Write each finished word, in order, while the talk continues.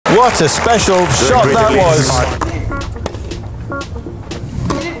What a special shot that was.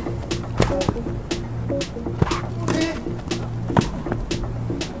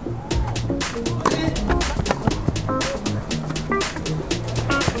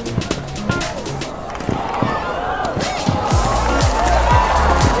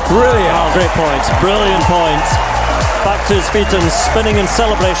 Brilliant. Oh, great points. Brilliant points. Back to his feet and spinning in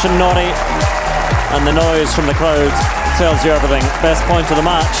celebration, Norrie. And the noise from the crowd tells you everything. Best point of the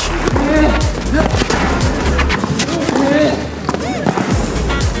match.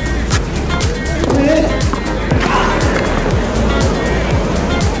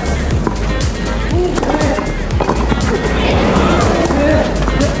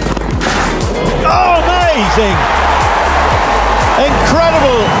 Oh, amazing!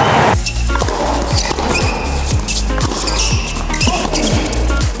 Incredible!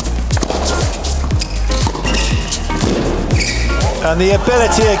 And the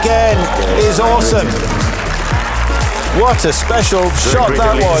ability again is awesome. What a special shot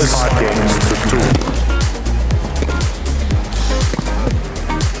that was.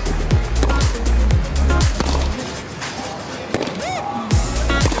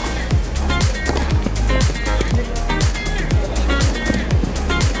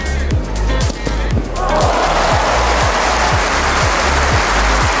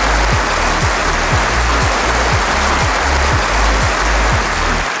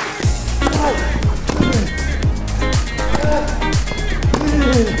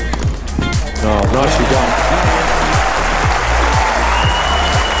 Oh, nicely done.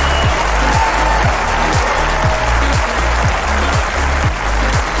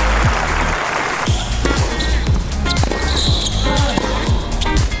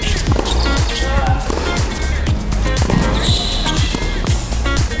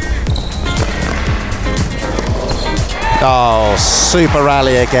 Oh, super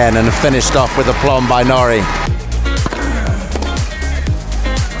rally again and finished off with aplomb by Norrie.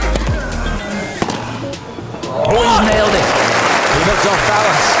 Oh, he's nailed it. He looked off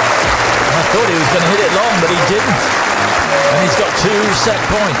balance. I thought he was going to hit it long, but he didn't. And he's got 2 set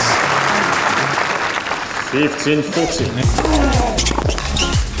points. 15-14.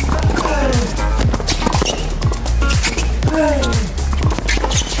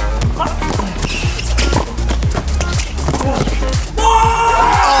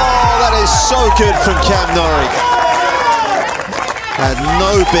 Oh, that is so good from Cam Norrie. Had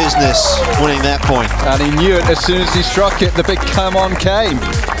no business winning that point. And he knew it as soon as he struck it, the big come on came.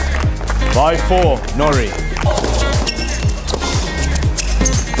 5-4, Norrie.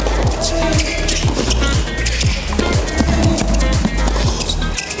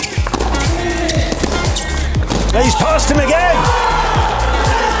 He's passed him again.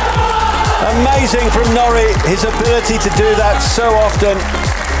 Amazing from Norrie, his ability to do that so often.